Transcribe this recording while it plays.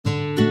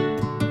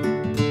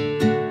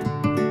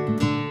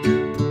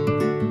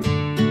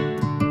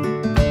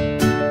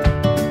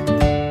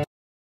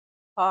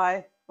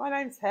Hi, my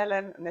name's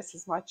Helen and this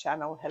is my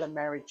channel, Helen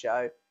Mary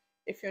Jo.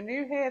 If you're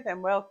new here,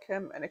 then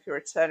welcome, and if you're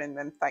returning,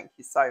 then thank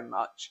you so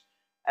much.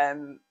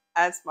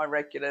 As my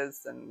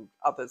regulars and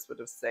others would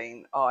have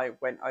seen, I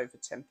went over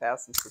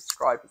 10,000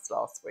 subscribers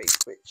last week,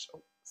 which,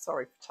 oh,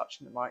 sorry for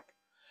touching the mic,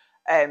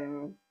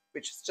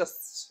 which is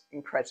just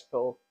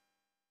incredible,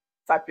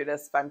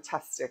 fabulous,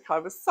 fantastic. I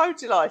was so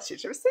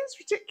delighted. It seems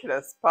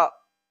ridiculous, but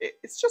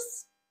it's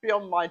just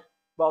beyond my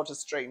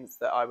wildest dreams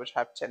that I would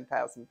have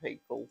 10,000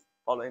 people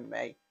following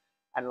me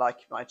and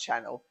liking my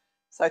channel.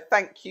 So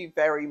thank you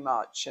very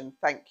much, and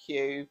thank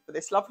you for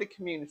this lovely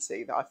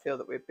community that I feel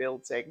that we're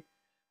building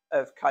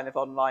of kind of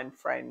online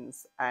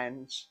friends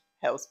and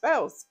Hell's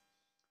Bells.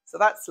 So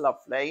that's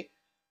lovely.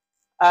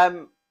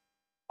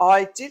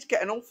 I did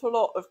get an awful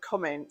lot of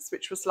comments,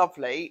 which was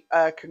lovely,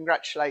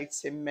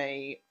 congratulating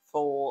me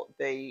for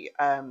the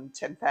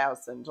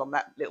 10,000 on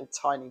that little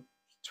tiny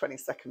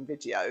 20-second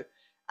video.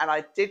 And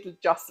I did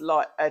just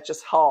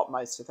heart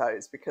most of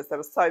those because there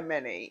were so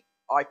many.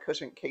 I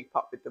couldn't keep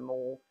up with them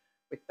all,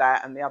 with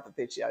that and the other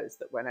videos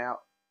that went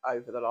out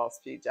over the last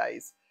few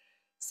days.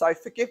 So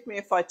forgive me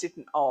if I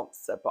didn't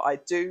answer, but I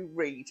do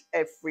read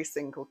every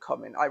single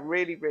comment. I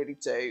really, really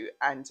do.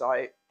 And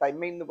they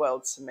mean the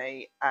world to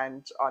me,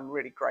 and I'm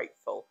really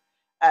grateful.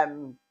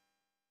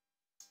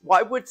 What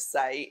I would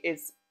say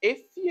is,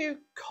 if you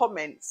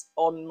comment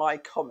on my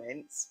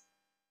comments,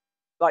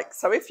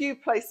 so if you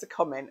place a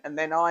comment and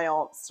then I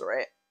answer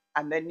it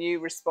and then you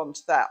respond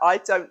to that, I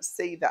don't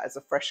see that as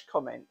a fresh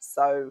comment.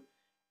 So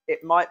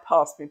it might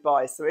pass me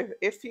by. So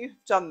if you've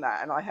done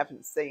that and I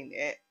haven't seen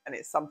it and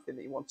it's something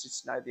that you wanted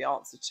to know the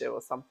answer to or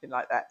something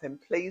like that, then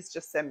please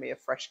just send me a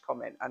fresh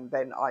comment and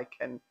then I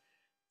can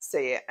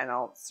see it and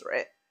answer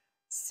it.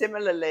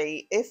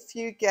 Similarly, if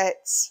you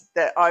get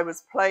that I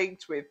was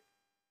plagued with,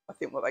 I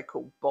think what they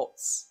call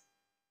bots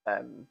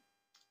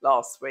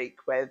last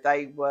week, where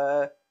they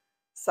were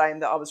saying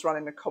that I was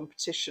running a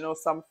competition or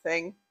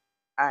something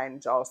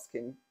and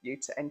asking you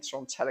to enter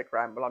on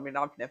Telegram. Well, I mean,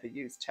 I've never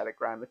used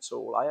Telegram at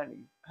all. I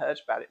only heard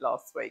about it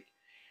last week.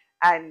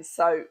 And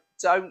so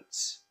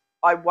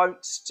I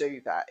won't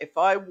do that. If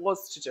I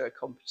was to do a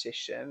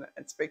competition,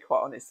 and to be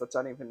quite honest, I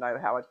don't even know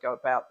how I'd go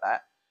about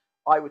that,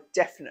 I would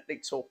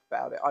definitely talk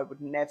about it. I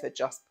would never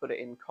just put it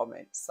in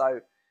comments. So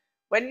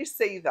when you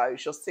see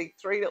those, you'll see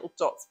 3 little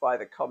dots by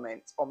the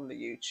comment on the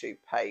YouTube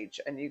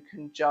page, and you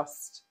can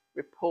just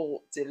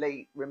report,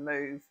 delete,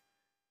 remove,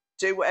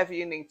 do whatever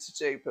you need to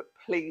do, but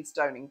please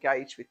don't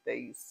engage with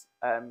these.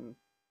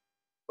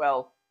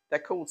 Well, they're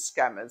called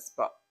scammers,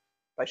 but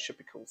they should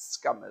be called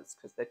scummers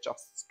because they're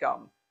just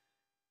scum.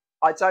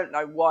 I don't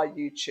know why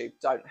YouTube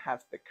don't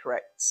have the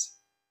correct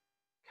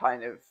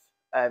kind of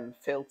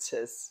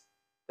filters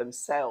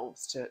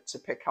themselves to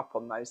pick up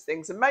on those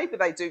things. And maybe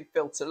they do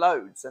filter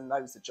loads and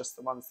those are just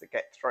the ones that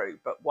get through,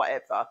 but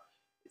whatever,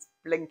 it's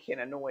blinking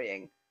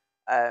annoying.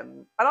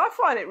 And I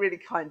find it really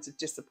kind of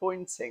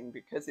disappointing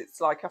because it's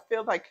like I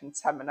feel they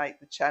contaminate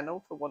the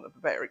channel, for want of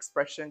a better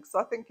expression, because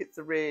I think it's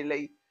a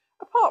really,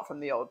 apart from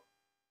the odd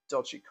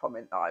dodgy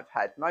comment that I've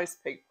had,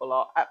 most people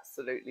are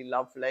absolutely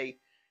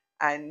lovely.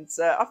 And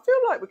I feel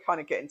like we're kind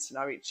of getting to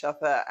know each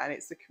other and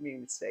it's a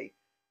community.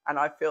 And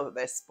I feel that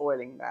they're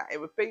spoiling that.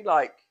 It would be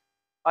like,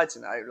 I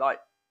don't know, like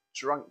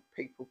drunk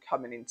people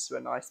coming into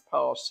a nice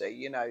party,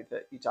 you know,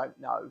 that you don't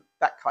know,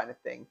 that kind of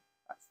thing.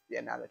 That's the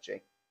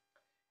analogy.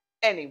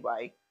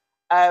 Anyway,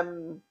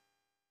 the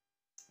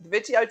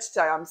video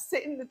today, I'm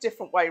sitting a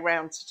different way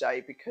around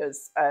today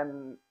because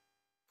I'm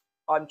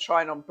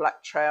trying on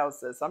Black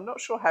Trousers. I'm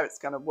not sure how it's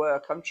going to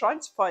work. I'm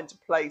trying to find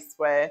a place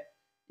where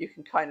you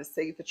can kind of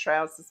see the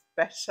trousers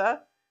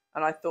better.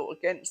 And I thought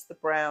against the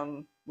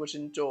brown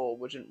wooden door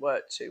wouldn't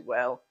work too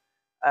well.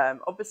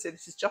 Obviously,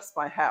 this is just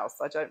my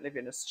house. I don't live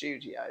in a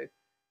studio.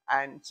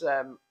 And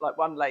like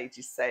one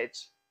lady said,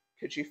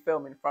 could you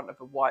film in front of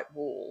a white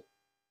wall?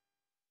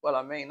 Well,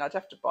 I mean, I'd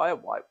have to buy a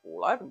white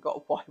wall. I haven't got a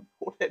white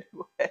wall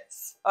anywhere,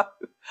 so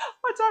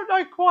I don't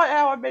know quite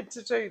how I'm meant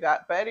to do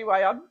that. But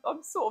anyway, I'm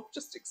sort of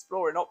just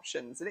exploring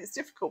options, and it's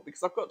difficult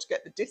because I've got to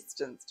get the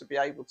distance to be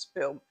able to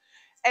film.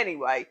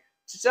 Anyway,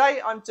 today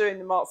I'm doing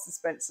the Marks &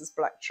 Spencer's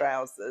Black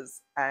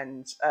Trousers,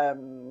 and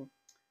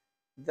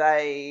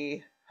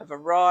they have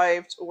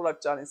arrived. All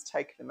I've done is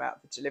taken them out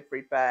of the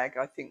delivery bag.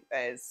 I think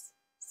there's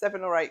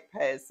 7 or 8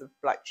 pairs of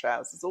black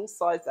trousers, all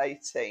size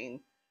 18.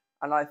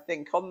 And I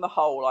think on the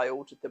whole, I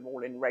ordered them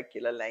all in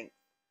regular length,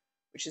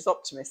 which is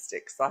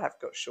optimistic because I have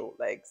got short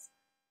legs,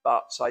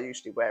 but I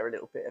usually wear a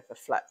little bit of a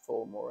flat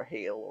form or a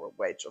heel or a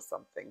wedge or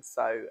something.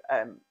 So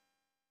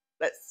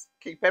let's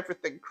keep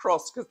everything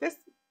crossed because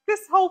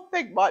this whole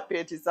thing might be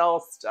a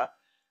disaster.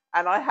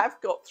 And I have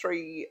got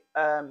 3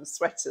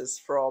 sweaters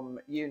from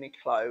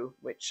Uniqlo,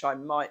 which I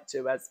might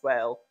do as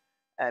well,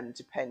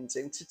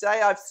 depending.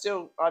 Today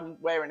I'm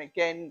wearing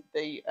again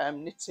the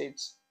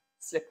knitted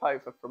slip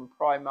over from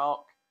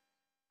Primark.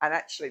 And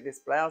actually this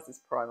blouse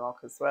is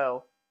Primark as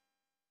well,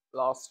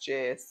 last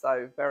year.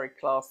 So very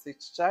classy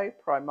today,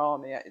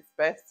 Primani at its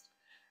best.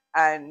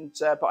 And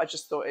but I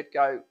just thought it'd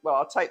go, well,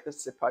 I'll take the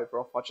slip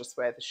over off. I'll just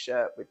wear the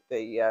shirt with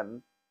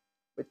the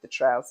with the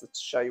trouser to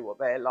show you what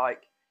they're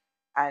like.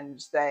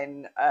 And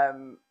then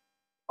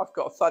I've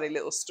got a funny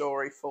little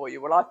story for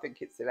you. Well, I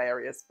think it's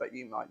hilarious, but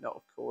you might not,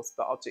 of course,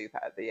 but I'll do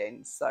that at the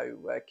end. So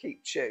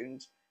keep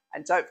tuned.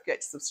 And don't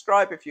forget to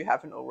subscribe if you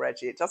haven't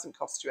already. It doesn't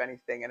cost you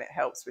anything and it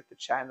helps with the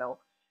channel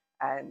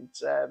and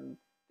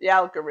the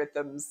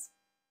algorithms.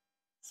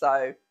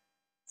 So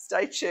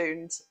stay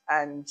tuned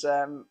and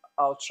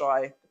I'll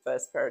try the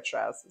first pair of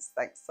trousers.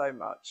 Thanks so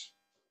much.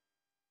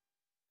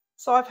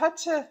 So I've had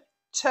to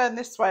turn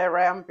this way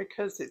around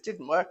because it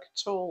didn't work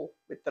at all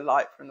with the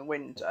light from the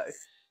window.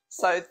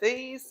 So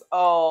these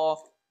are,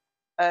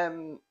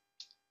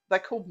 they're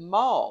called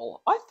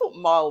marl. I thought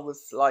marl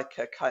was like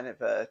a kind of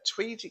a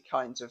tweedy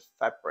kind of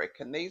fabric,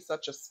 and these are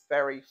just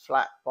very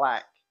flat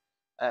black,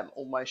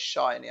 almost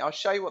shiny. I'll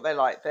show you what they're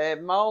like.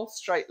 They're marl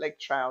straight leg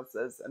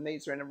trousers, and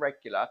these are in a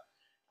regular,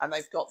 and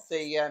they've got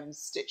the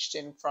stitched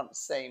in front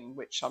seam,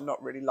 which I'm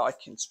not really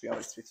liking, to be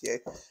honest with you.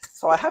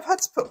 So I have had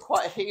to put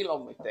quite a heel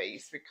on with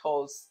these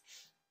because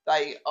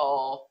they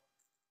are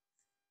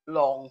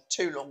long,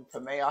 too long for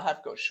me. I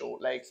have got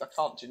short legs, I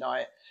can't deny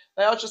it.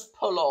 They are just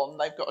pull on.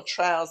 They've got a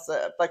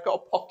trouser, they've got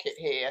a pocket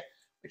here,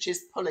 which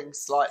is pulling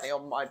slightly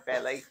on my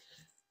belly,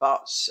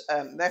 but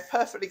they're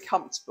perfectly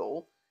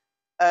comfortable.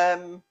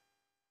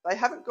 They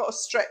haven't got a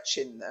stretch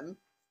in them.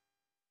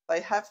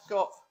 They have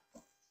got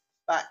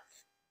back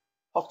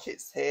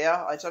pockets here.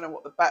 I don't know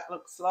what the back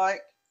looks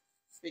like,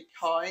 be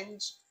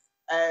kind.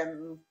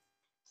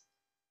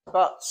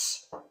 But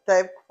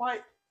they're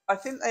quite, I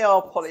think they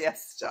are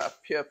polyester,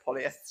 pure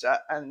polyester,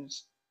 and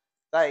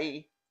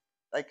they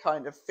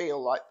kind of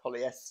feel like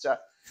polyester.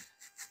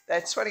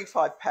 They're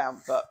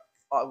 £25, but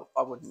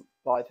I wouldn't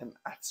buy them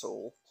at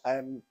all.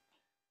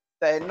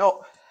 They're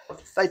not,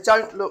 they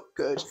don't look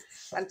good.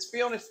 And to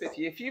be honest with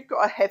you, if you've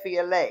got a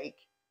heavier leg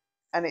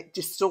and it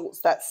distorts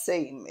that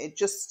seam, it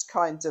just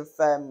kind of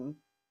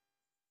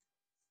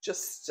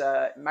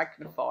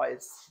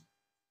magnifies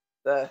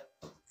the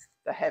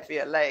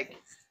heavier leg.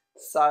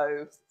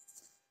 So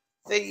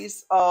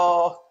these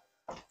are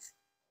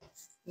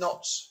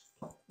not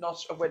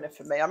a winner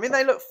for me. I mean,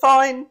 they look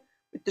fine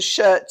with the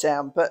shirt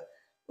down, but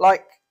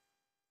like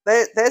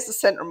there's the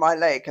centre of my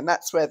leg, and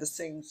that's where the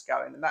seam's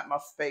going, and that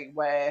must be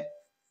where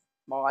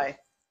my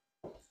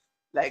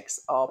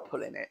legs are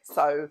pulling it.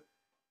 So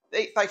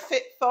they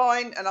fit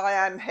fine, and I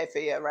am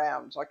heavy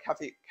around. I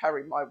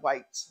carry my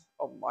weight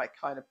on my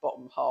kind of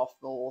bottom half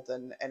more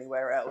than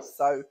anywhere else.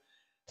 So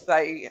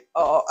they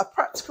are a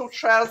practical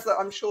trouser.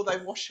 I'm sure they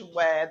wash and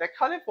wear. They're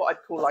kind of what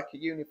I'd call like a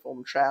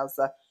uniform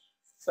trouser,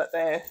 but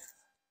they're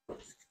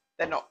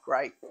not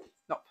great,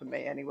 not for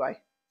me anyway.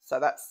 So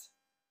that's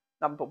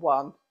number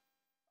one.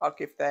 I'll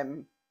give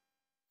them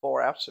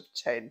 4 out of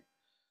 10.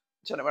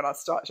 I don't know when I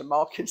started a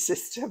marking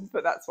system,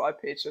 but that's what I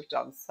appear to have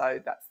done.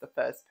 So that's the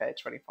first pair,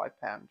 £25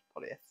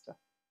 polyester.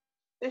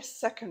 This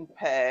second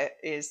pair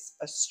is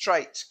a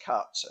straight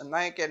cut, and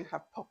they again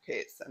have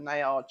pockets, and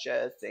they are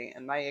jersey,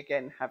 and they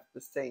again have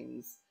the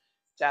seams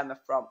down the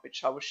front,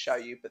 which I will show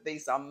you, but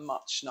these are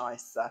much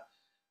nicer.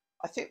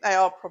 I think they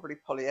are probably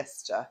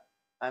polyester,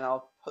 and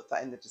I'll put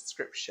that in the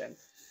description.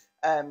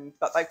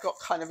 But they've got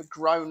kind of a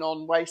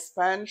grown-on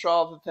waistband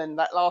rather than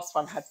that last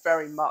one had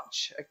very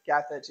much a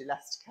gathered,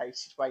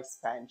 elasticated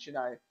waistband, you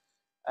know,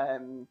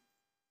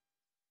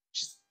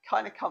 just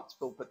kind of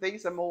comfortable. But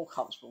these are more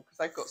comfortable because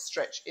they've got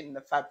stretch in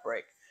the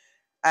fabric.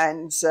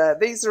 And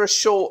these are a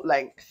short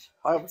length.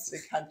 I obviously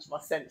came to my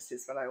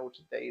senses when I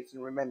ordered these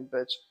and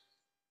remembered.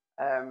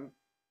 Hang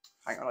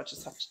on, I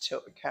just have to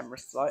tilt the camera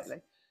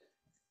slightly.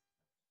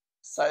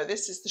 So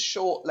this is the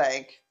short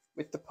leg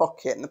with the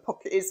pocket, and the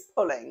pocket is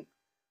pulling.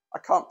 I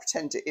can't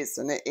pretend it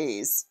isn't, it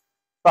is.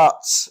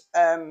 But,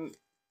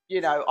 you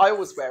know, I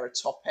always wear a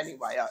top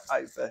anyway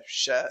over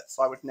shirts.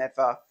 I would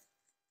never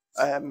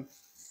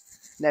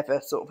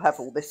sort of have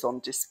all this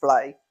on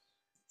display.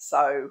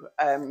 So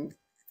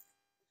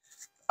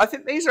I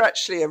think these are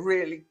actually a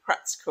really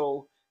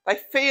practical, they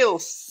feel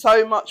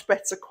so much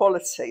better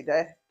quality.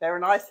 They're a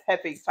nice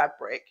heavy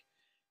fabric,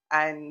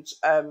 and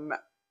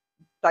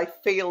they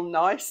feel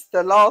nice.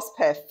 The last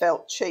pair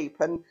felt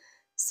cheap, and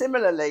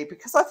similarly,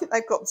 because I think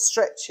they've got the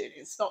stretching,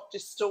 it's not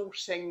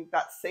distorting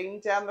that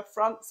seam down the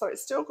front, so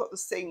it's still got the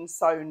seam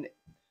sewn,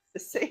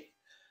 but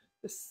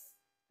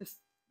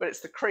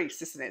it's the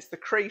crease, isn't it? It's the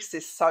crease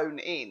is sewn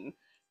in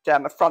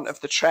down the front of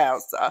the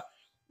trouser,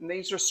 and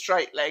these are a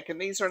straight leg, and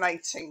these are an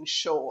 18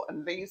 short,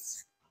 and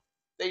these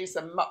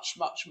are much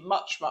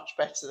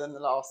better than the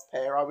last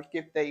pair. I would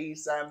give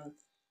these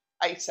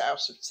 8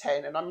 out of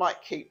 10, and I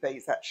might keep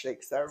these actually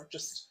because they're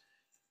just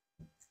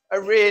a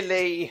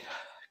really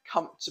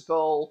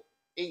comfortable,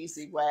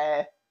 easy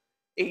wear,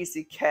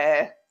 easy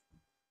care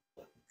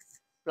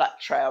black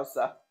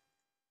trouser.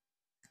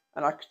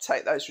 And I could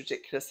take those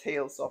ridiculous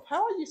heels off.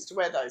 How I used to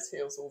wear those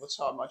heels all the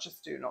time, I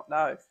just do not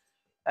know.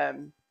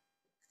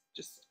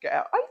 Just get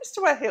out. I used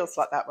to wear heels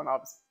like that when I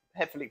was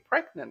heavily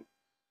pregnant.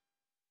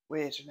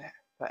 Weird, isn't it?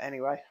 But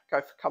anyway, go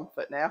for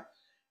comfort now.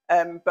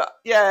 But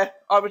yeah,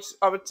 I would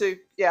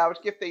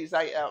give these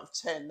 8 out of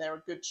 10. They're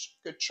a good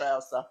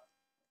trouser.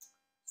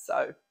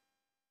 So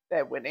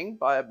they're winning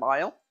by a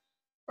mile.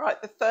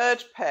 Right, the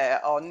third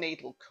pair are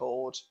needle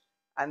cord,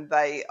 and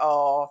they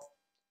are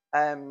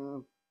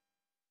 98%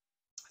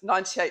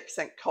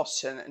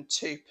 cotton and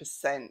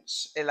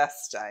 2%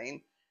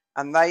 elastane,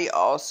 and they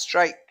are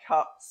straight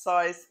cut,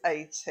 size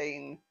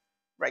 18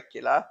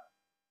 regular.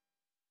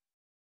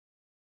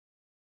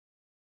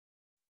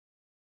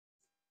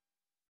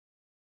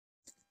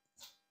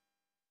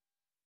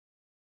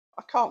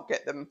 I can't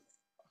get them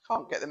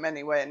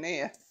anywhere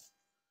near.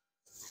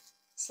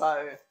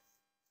 So,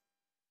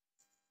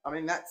 I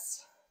mean,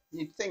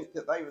 you'd think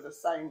that they were the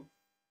same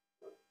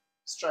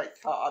straight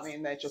cut. I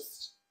mean, they're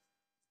just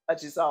a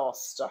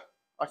disaster.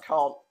 I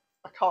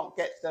can't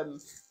get them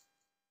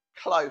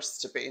close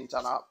to being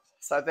done up.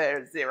 So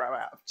they're 0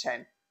 out of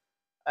 10.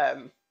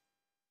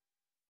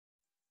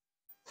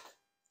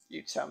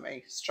 You tell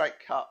me, straight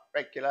cut,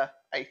 regular,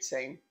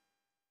 18.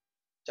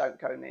 Don't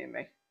go near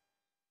me.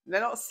 They're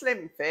not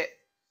slim fit.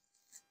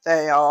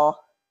 They are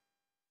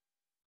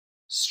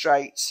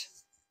straight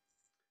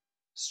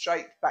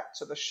back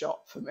to the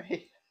shop for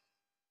me.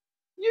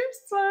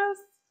 Useless.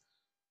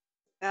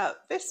 Now,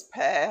 this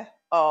pair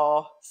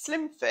are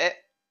slim fit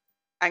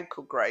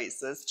ankle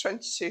grazers,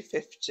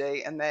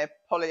 22.50, and they're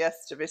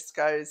polyester,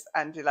 viscose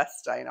and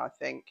elastane, I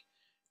think.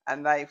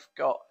 And they've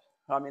got,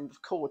 I mean, the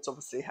cords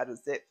obviously had a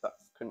zip that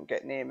couldn't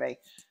get near me,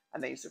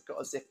 and these have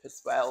got a zip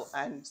as well.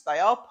 And they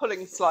are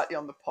pulling slightly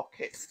on the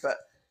pockets, but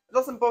it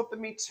doesn't bother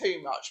me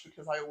too much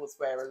because I always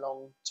wear a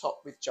long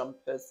top with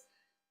jumpers,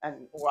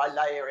 or I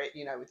layer it,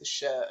 you know, with a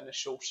shirt and a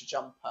shorter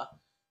jumper.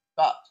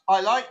 But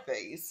I like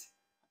these.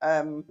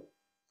 I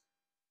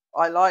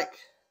like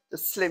the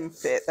slim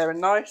fit. They're a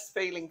nice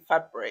feeling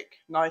fabric,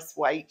 nice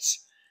weight,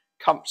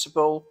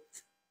 comfortable,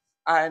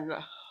 and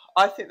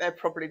I think they're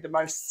probably the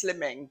most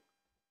slimming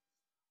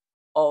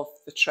of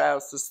the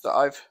trousers that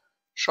I've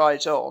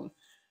tried on.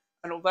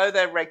 And although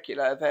they're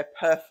regular, they're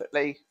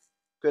perfectly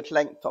good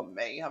length on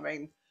me. I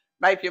mean,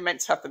 maybe you're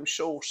meant to have them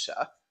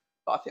shorter,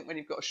 but I think when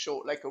you've got a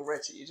short leg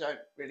already, you don't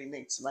really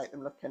need to make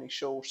them look any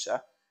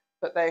shorter.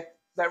 But they're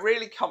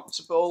really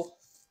comfortable.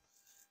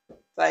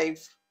 They've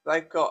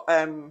got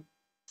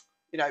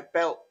you know,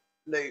 belt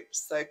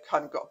loops. They've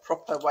kind of got a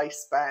proper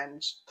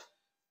waistband.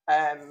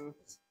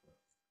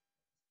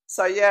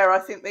 So yeah, I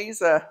think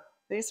these are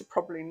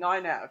probably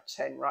 9 out of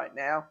 10 right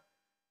now.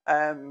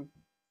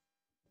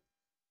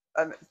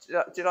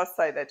 Did I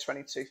say they're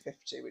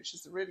 $22.50, which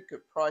is a really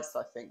good price,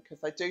 I think, because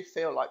they do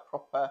feel like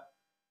proper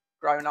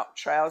grown-up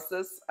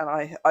trousers,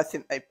 and I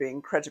think they'd be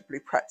incredibly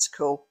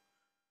practical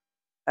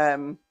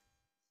all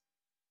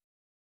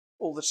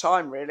the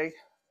time, really.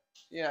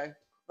 You know,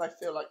 they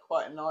feel like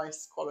quite a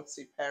nice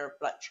quality pair of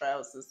black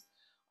trousers.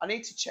 I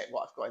need to check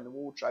what I've got in the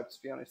wardrobe,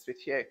 to be honest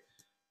with you,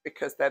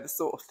 because they're the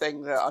sort of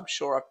thing that I'm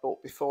sure I've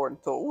bought before and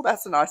thought, oh,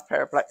 that's a nice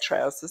pair of black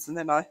trousers, and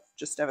then I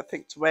just never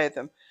think to wear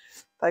them.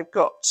 They've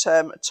got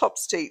a top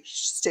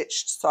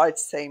stitched side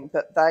seam,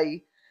 but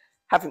they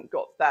haven't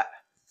got that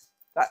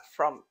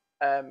front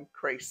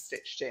crease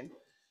stitched in.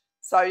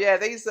 So yeah,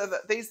 these are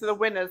the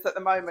winners at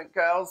the moment,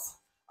 girls.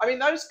 I mean,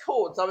 those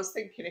cords, I was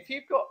thinking, if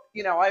you've got,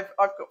 you know, I've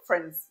got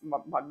friends,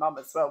 my mum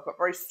as well, got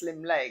very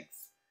slim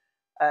legs.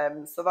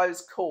 So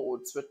those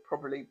cords would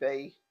probably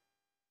be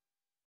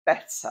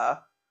better.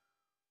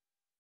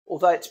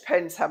 Although it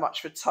depends how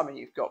much of a tummy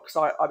you've got. Because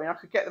I mean, I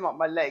could get them up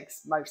my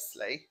legs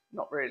mostly,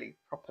 not really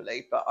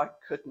properly, but I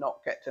could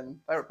not get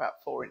them. They're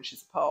about 4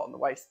 inches apart on the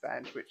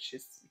waistband, which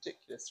is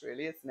ridiculous,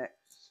 really, isn't it?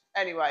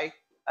 Anyway,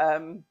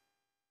 2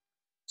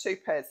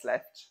 pairs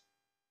left.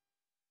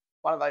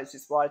 One of those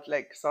is wide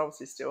leg, because I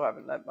obviously still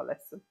haven't learnt my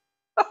lesson.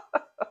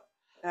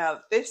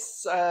 Now,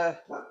 this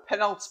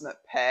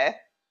penultimate pair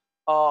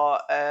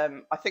are,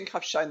 I think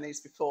I've shown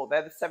these before.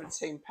 They're the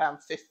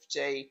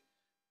 £17.50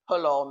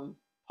 pull-on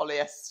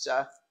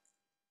polyester.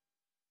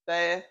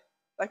 They've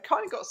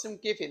kind of got some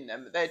give in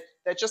them.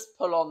 They're just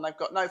pull-on. They've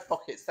got no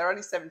pockets. They're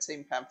only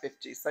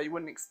 £17.50, so you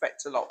wouldn't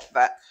expect a lot for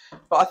that.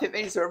 But I think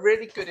these are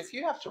really good. If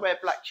you have to wear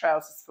black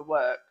trousers for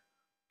work,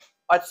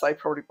 I'd say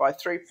probably buy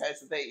 3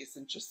 pairs of these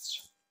and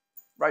just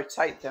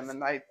rotate them,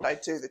 and they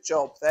do the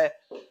job. They're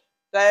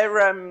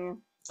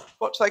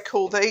what do they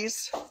call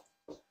these?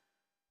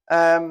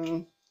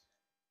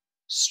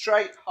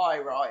 Straight high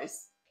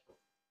rise,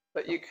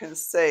 but you can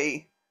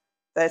see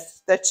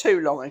they're too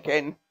long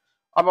again.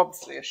 I'm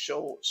obviously a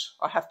short,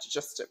 I have to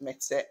just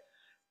admit it,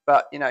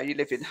 but you know, you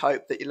live in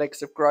hope that your legs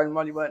have grown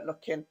while you weren't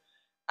looking.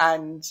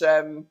 And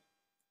they're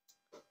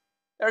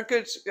a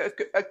good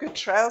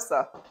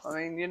trouser. I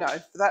mean, you know,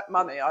 for that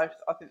money, I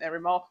think they're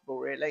remarkable,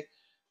 really.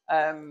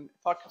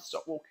 If I could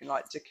stop walking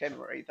like Dick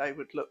Emery, they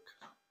would look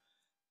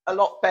a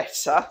lot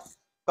better.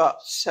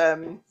 But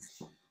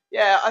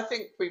yeah, I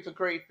think we've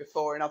agreed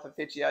before in other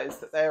videos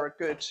that they're a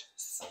good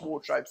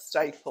wardrobe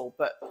staple,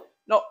 but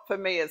not for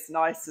me as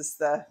nice as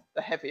the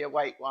heavier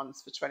weight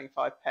ones for £25.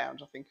 I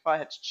think if I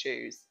had to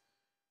choose,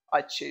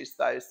 I'd choose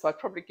those. So I'd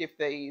probably give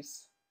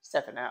these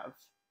 7 out of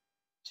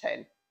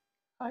 10.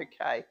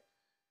 Okay.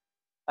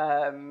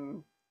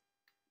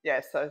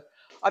 Yeah, so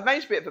I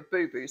made a bit of a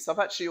boo-boo, so I've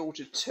actually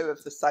ordered 2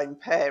 of the same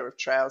pair of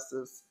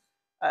trousers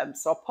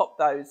So I'll pop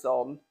those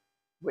on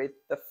with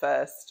the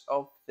first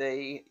of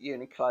the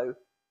Uniqlo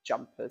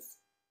jumpers.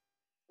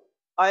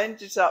 I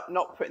ended up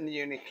not putting the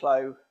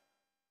Uniqlo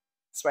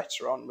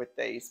sweater on with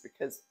these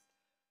because,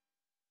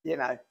 you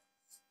know,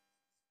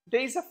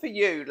 these are for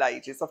you,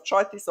 ladies. I've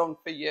tried these on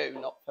for you,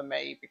 not for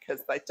me,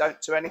 because they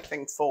don't do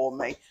anything for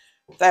me.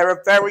 They're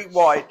a very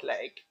wide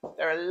leg.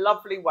 They're a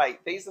lovely weight.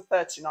 These are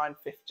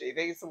 $39.50.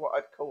 These are what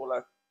I'd call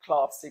a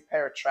classy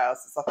pair of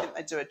trousers. I think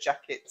they do a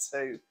jacket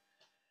to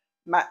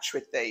match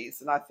with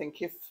these. And I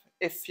think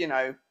if you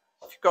know,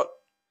 if you've got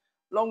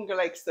longer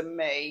legs than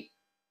me,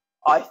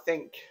 I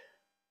think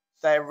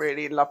they're a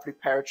really lovely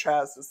pair of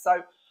trousers.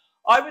 So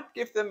I would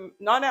give them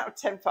 9 out of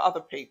 10 for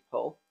other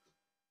people,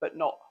 but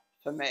not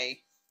for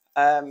me.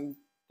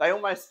 They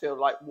almost feel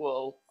like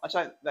wool.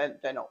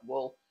 They're not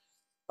wool,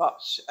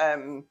 but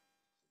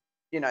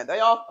you know, they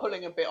are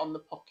pulling a bit on the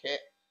pocket,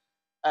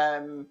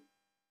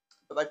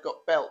 but they've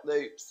got belt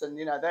loops, and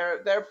you know,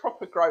 they're a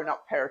proper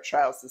grown-up pair of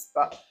trousers.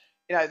 But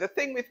you know, the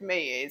thing with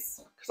me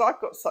is, because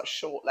I've got such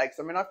short legs,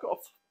 I mean, I've got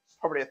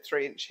probably a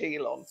 3-inch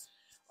heel on,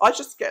 I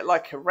just get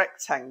like a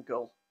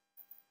rectangle,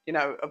 you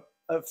know,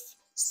 of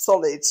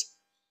solid,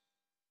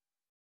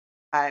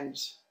 and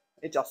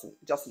it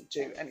doesn't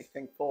do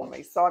anything for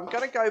me. So I'm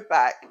going to go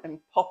back and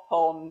pop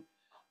on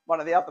one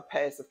of the other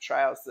pairs of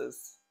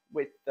trousers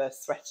with the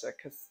sweater,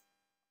 because,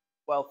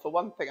 well, for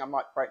one thing, I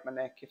might break my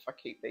neck if I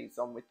keep these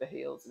on with the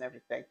heels and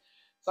everything.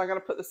 So I'm going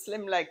to put the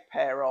slim leg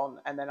pair on,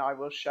 and then I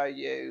will show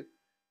you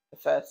the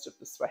first of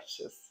the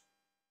sweaters.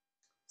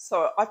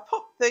 So I've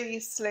popped the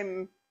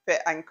slim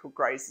fit ankle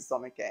grazers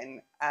on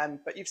again,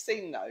 but you've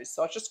seen those,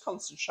 so I'll just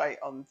concentrate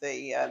on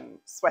the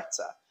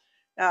sweater.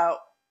 Now,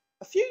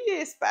 a few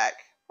years back,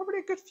 probably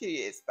a good few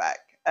years back,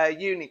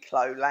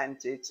 Uniqlo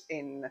landed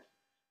in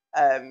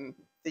the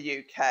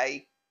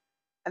UK,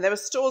 and there were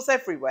stores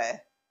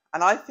everywhere,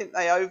 and I think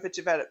they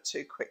overdeveloped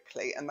too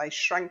quickly and they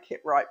shrank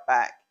it right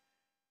back.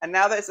 And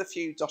now there's a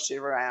few dotted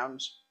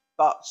around,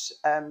 but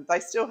they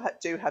still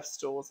do have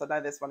stores. I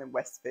know there's one in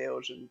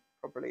Westfield and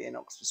probably in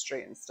Oxford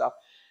Street and stuff.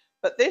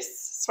 But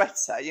this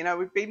sweater, you know,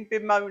 we've been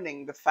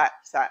bemoaning the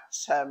fact that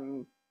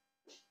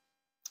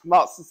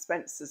Marks and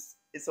Spencer's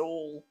is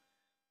all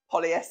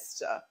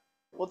polyester.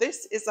 Well,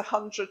 this is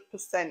 100%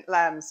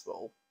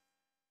 lambswool,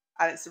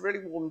 and it's a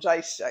really warm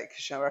day today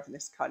because, you know, we're having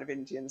this kind of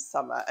Indian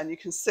summer, and you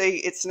can see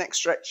it's an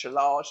extra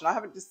large, and I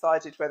haven't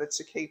decided whether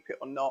to keep it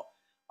or not.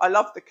 I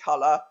love the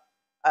colour.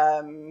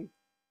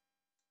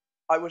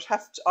 I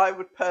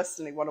would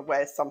personally want to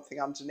wear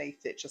something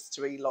underneath it just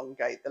to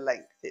elongate the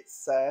length.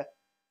 It's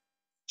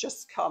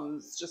just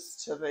comes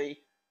just to the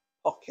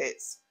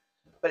pockets,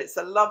 but it's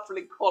a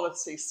lovely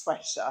quality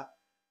sweater.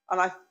 And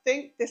I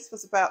think this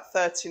was about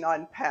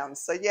 £39.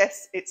 So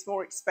yes, it's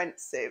more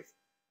expensive,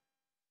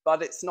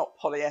 but it's not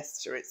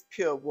polyester, it's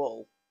pure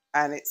wool.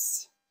 And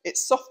it's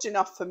soft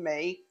enough for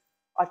me.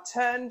 I've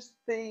turned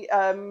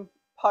the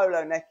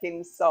polo neck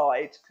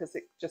inside because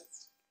it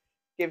just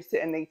gives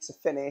it a neater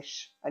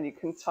finish, and you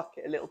can tuck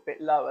it a little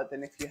bit lower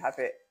than if you have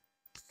it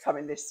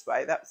coming this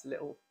way. That was a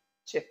little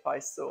tip I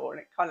saw, and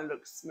it kind of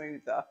looks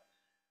smoother.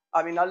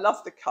 I mean, I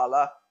love the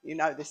colour. You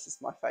know, this is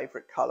my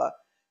favourite colour.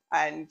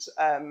 And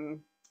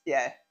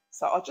yeah,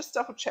 so I'll just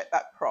double check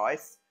that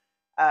price.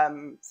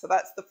 So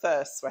that's the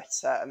first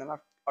sweater, and then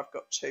I've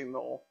got 2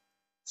 more.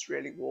 It's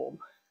really warm.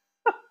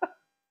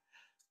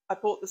 I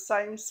bought the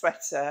same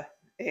sweater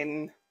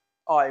in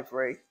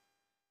ivory,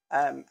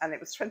 and it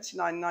was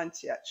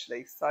 £29.90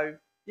 actually. So,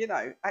 you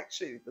know,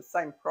 actually the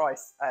same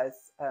price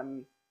as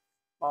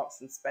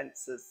Marks and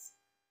Spencer's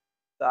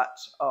that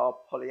are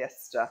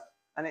polyester.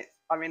 And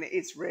I mean, it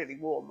is really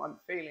warm. I'm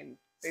feeling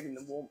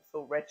the warmth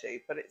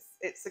already, but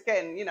it's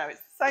again, you know,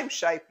 it's the same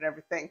shape and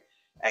everything,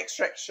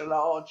 extra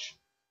large,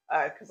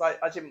 because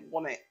I didn't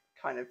want it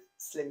kind of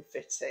slim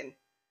fitting.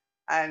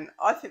 And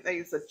I think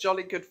these are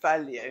jolly good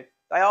value.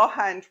 They are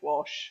hand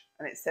wash,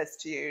 and it says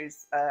to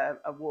use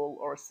a wool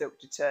or a silk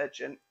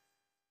detergent.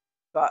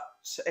 But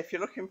if you're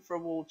looking for a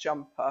wool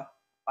jumper,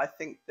 I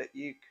think that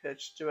you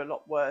could do a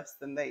lot worse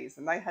than these.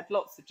 And they had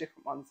lots of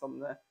different ones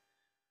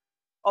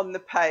on the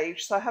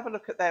page. So have a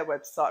look at their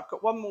website. I've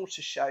got one more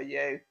to show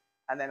you,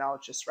 and then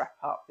I'll just wrap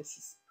up. This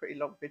is a pretty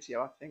long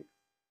video, I think.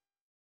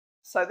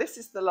 So this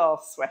is the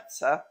last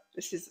sweater.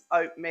 This is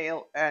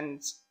oatmeal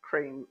and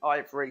cream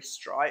ivory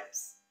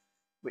stripes,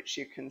 which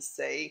you can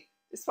see.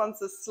 This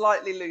one's a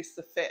slightly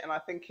looser fit, and I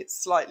think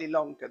it's slightly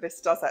longer. This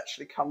does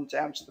actually come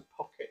down to the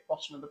pocket,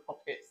 bottom of the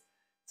pockets.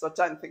 So I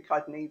don't think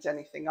I'd need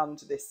anything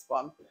under this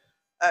one.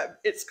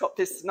 It's got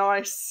this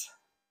nice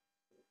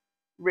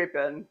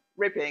ribbing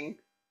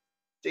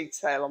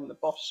detail on the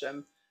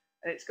bottom,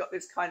 and it's got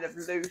this kind of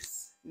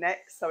loose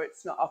neck, so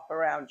it's not up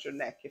around your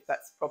neck if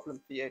that's a problem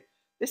for you.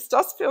 This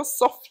does feel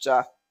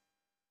softer.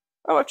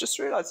 Oh, I've just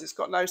realised it's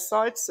got no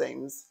side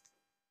seams.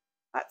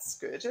 That's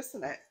good,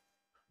 isn't it?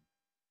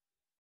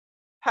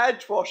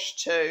 Hand wash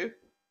too,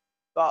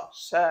 but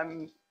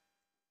for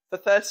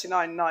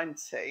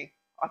 $39.90,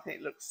 I think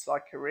it looks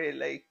like a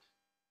really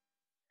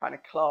kind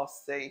of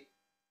classy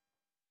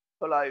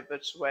pullover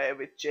to wear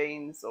with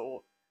jeans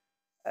or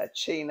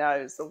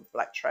chinos or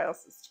black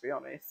trousers, to be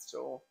honest,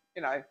 or,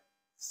 you know,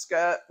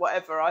 skirt,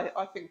 whatever.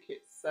 I think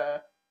it's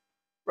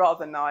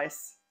rather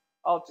nice.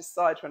 I'll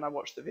decide when I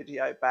watch the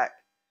video back.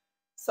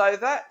 So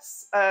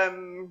that's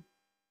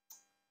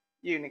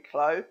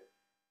Uniqlo.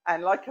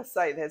 And like I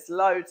say, there's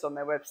loads on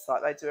their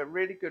website. They do a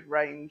really good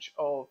range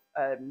of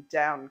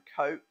down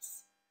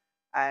coats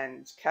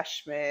and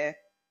cashmere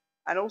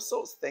and all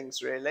sorts of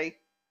things, really. It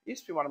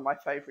used to be one of my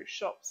favourite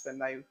shops when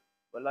they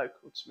were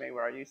local to me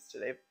where I used to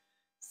live.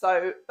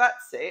 So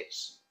that's it.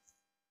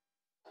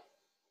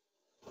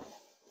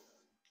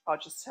 I'll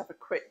just have a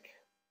quick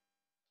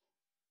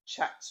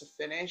chat to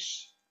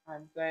finish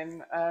and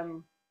then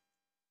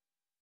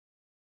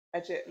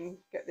edit and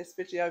get this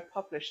video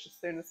published as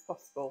soon as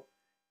possible.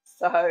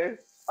 So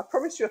I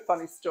promised you a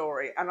funny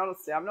story, and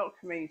honestly, I'm not a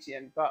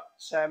comedian, but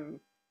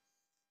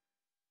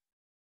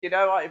you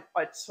know, I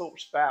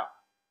talked about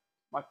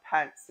my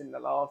pants in the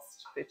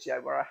last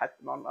video where I had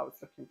them on. I was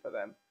looking for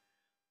them.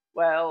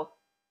 Well,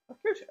 a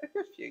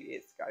good few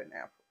years ago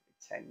now,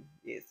 probably 10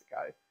 years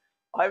ago,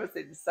 I was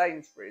in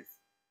Sainsbury's,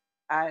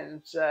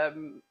 and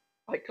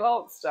I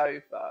glanced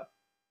over,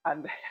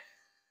 and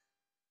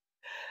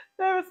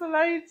there was a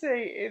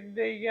lady in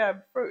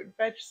the fruit and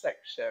veg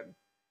section,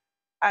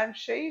 and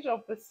she'd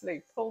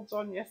obviously pulled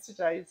on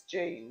yesterday's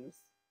jeans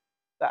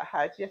that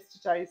had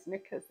yesterday's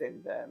knickers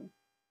in them,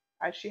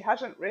 and she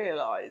hadn't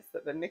realised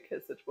that the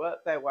knickers had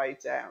worked their way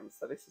down.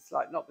 So this is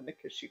like not the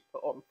knickers she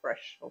put on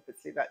fresh,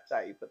 obviously, that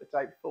day, but the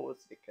day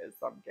before's knickers,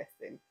 I'm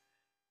guessing.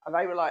 And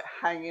they were like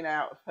hanging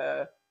out of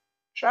her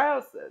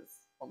trousers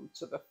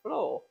onto the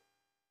floor.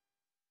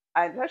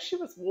 And as she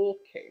was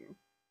walking,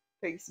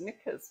 these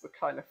knickers were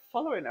kind of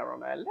following her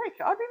on her leg.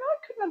 I mean,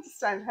 I couldn't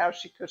understand how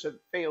she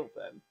couldn't feel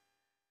them.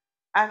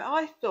 And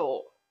I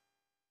thought,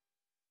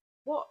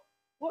 what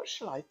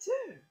shall I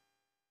do?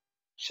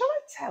 Shall I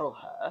tell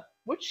her?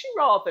 Would she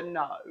rather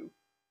know,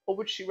 or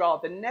would she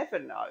rather never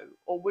know,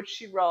 or would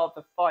she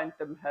rather find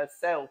them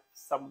herself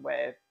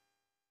somewhere,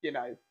 you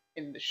know,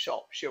 in the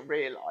shop? She'll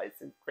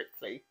realise and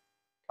quickly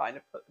kind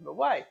of put them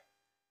away.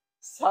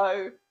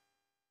 So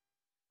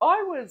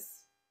I was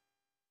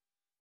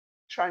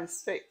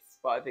transfixed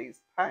by these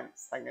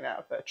pants hanging out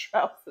of her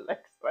trouser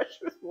legs as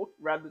she was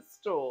walking around the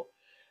store.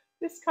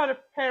 This kind of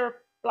pair of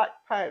black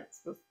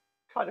pants was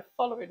kind of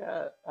following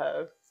her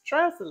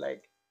trouser leg.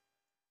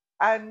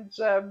 And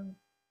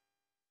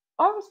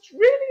I was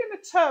really in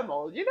a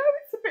turmoil. You know,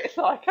 it's a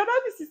bit like, I know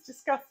this is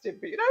disgusting,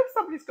 but you know, if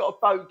somebody's got a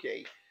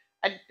bogey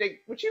and you think,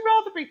 would you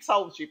rather be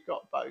told you've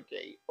got a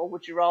bogey, or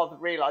would you rather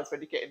realise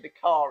when you get in the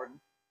car and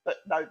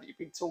know that you've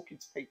been talking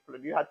to people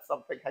and you had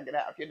something hanging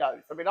out of your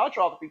nose? I mean, I'd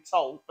rather be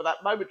told for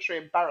that momentary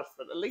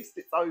embarrassment. At least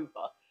it's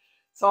over.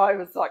 So I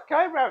was like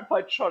going around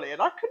my trolley,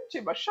 and I couldn't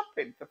do my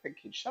shopping for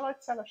thinking, shall I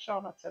tell her,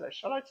 shall I tell her,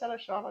 shall I tell her,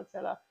 shall I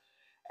tell her?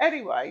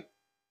 Anyway,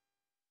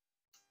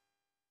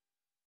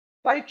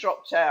 they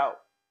dropped out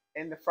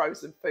in the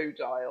frozen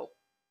food aisle,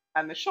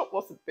 and the shop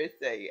wasn't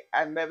busy,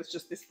 and there was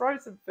just this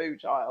frozen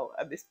food aisle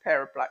and this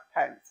pair of black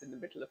pants in the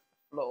middle of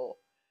the floor.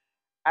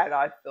 And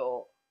I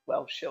thought,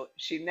 well,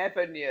 she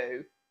never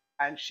knew,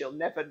 and she'll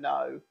never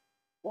know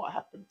what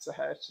happened to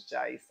her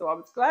today. So I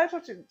was glad I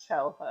didn't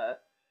tell her,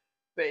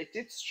 but it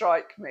did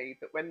strike me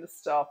that when the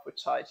staff were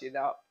tidying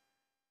up,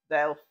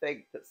 they'll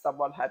think that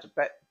someone had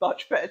a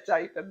much better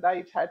day than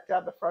they'd had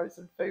down the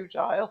frozen food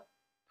aisle.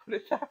 Put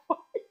it that way.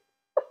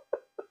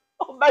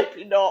 Or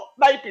maybe not,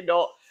 maybe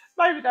not.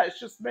 Maybe that's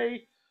just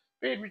me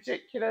being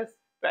ridiculous.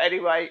 But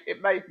anyway,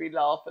 it made me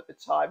laugh at the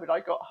time. And I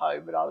got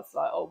home and I was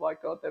like, oh my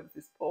God, there was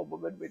this poor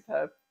woman with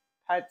her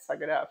pants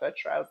hanging out of her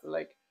trouser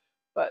leg.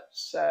 But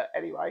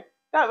anyway,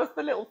 that was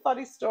the little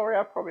funny story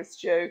I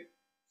promised you.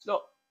 It's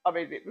not, I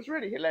mean, it was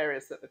really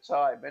hilarious at the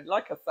time. And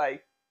like I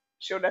say,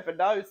 she'll never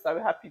know. So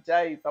happy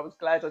days. I was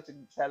glad I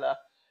didn't tell her.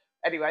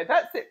 Anyway,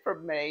 that's it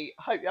from me.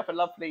 I hope you have a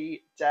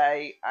lovely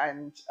day,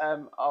 and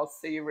I'll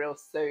see you real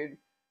soon.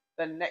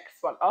 The next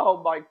one,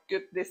 oh my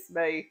goodness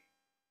me,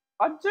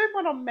 I'm doing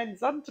one on men's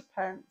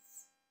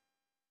underpants.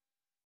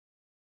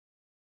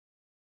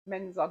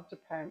 Men's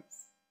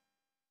underpants.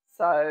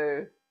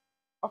 So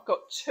I've got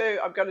two.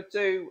 I'm going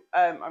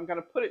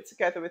to put it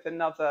together with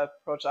another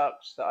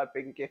product that I've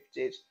been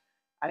gifted,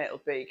 and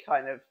it'll be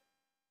kind of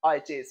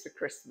ideas for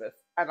Christmas.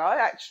 And I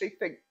actually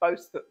think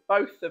both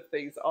of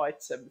these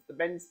items, the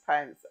men's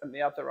pants and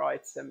the other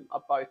item,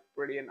 are both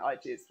brilliant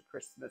ideas for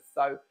Christmas.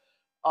 So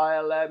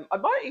I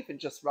might even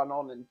just run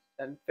on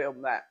and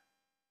film that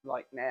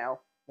like now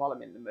while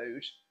I'm in the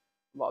mood,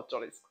 while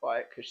Dolly's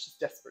quiet, because she's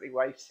desperately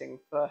waiting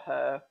for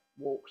her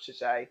walk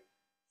today.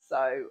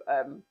 So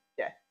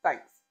yeah,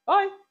 thanks.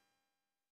 Bye.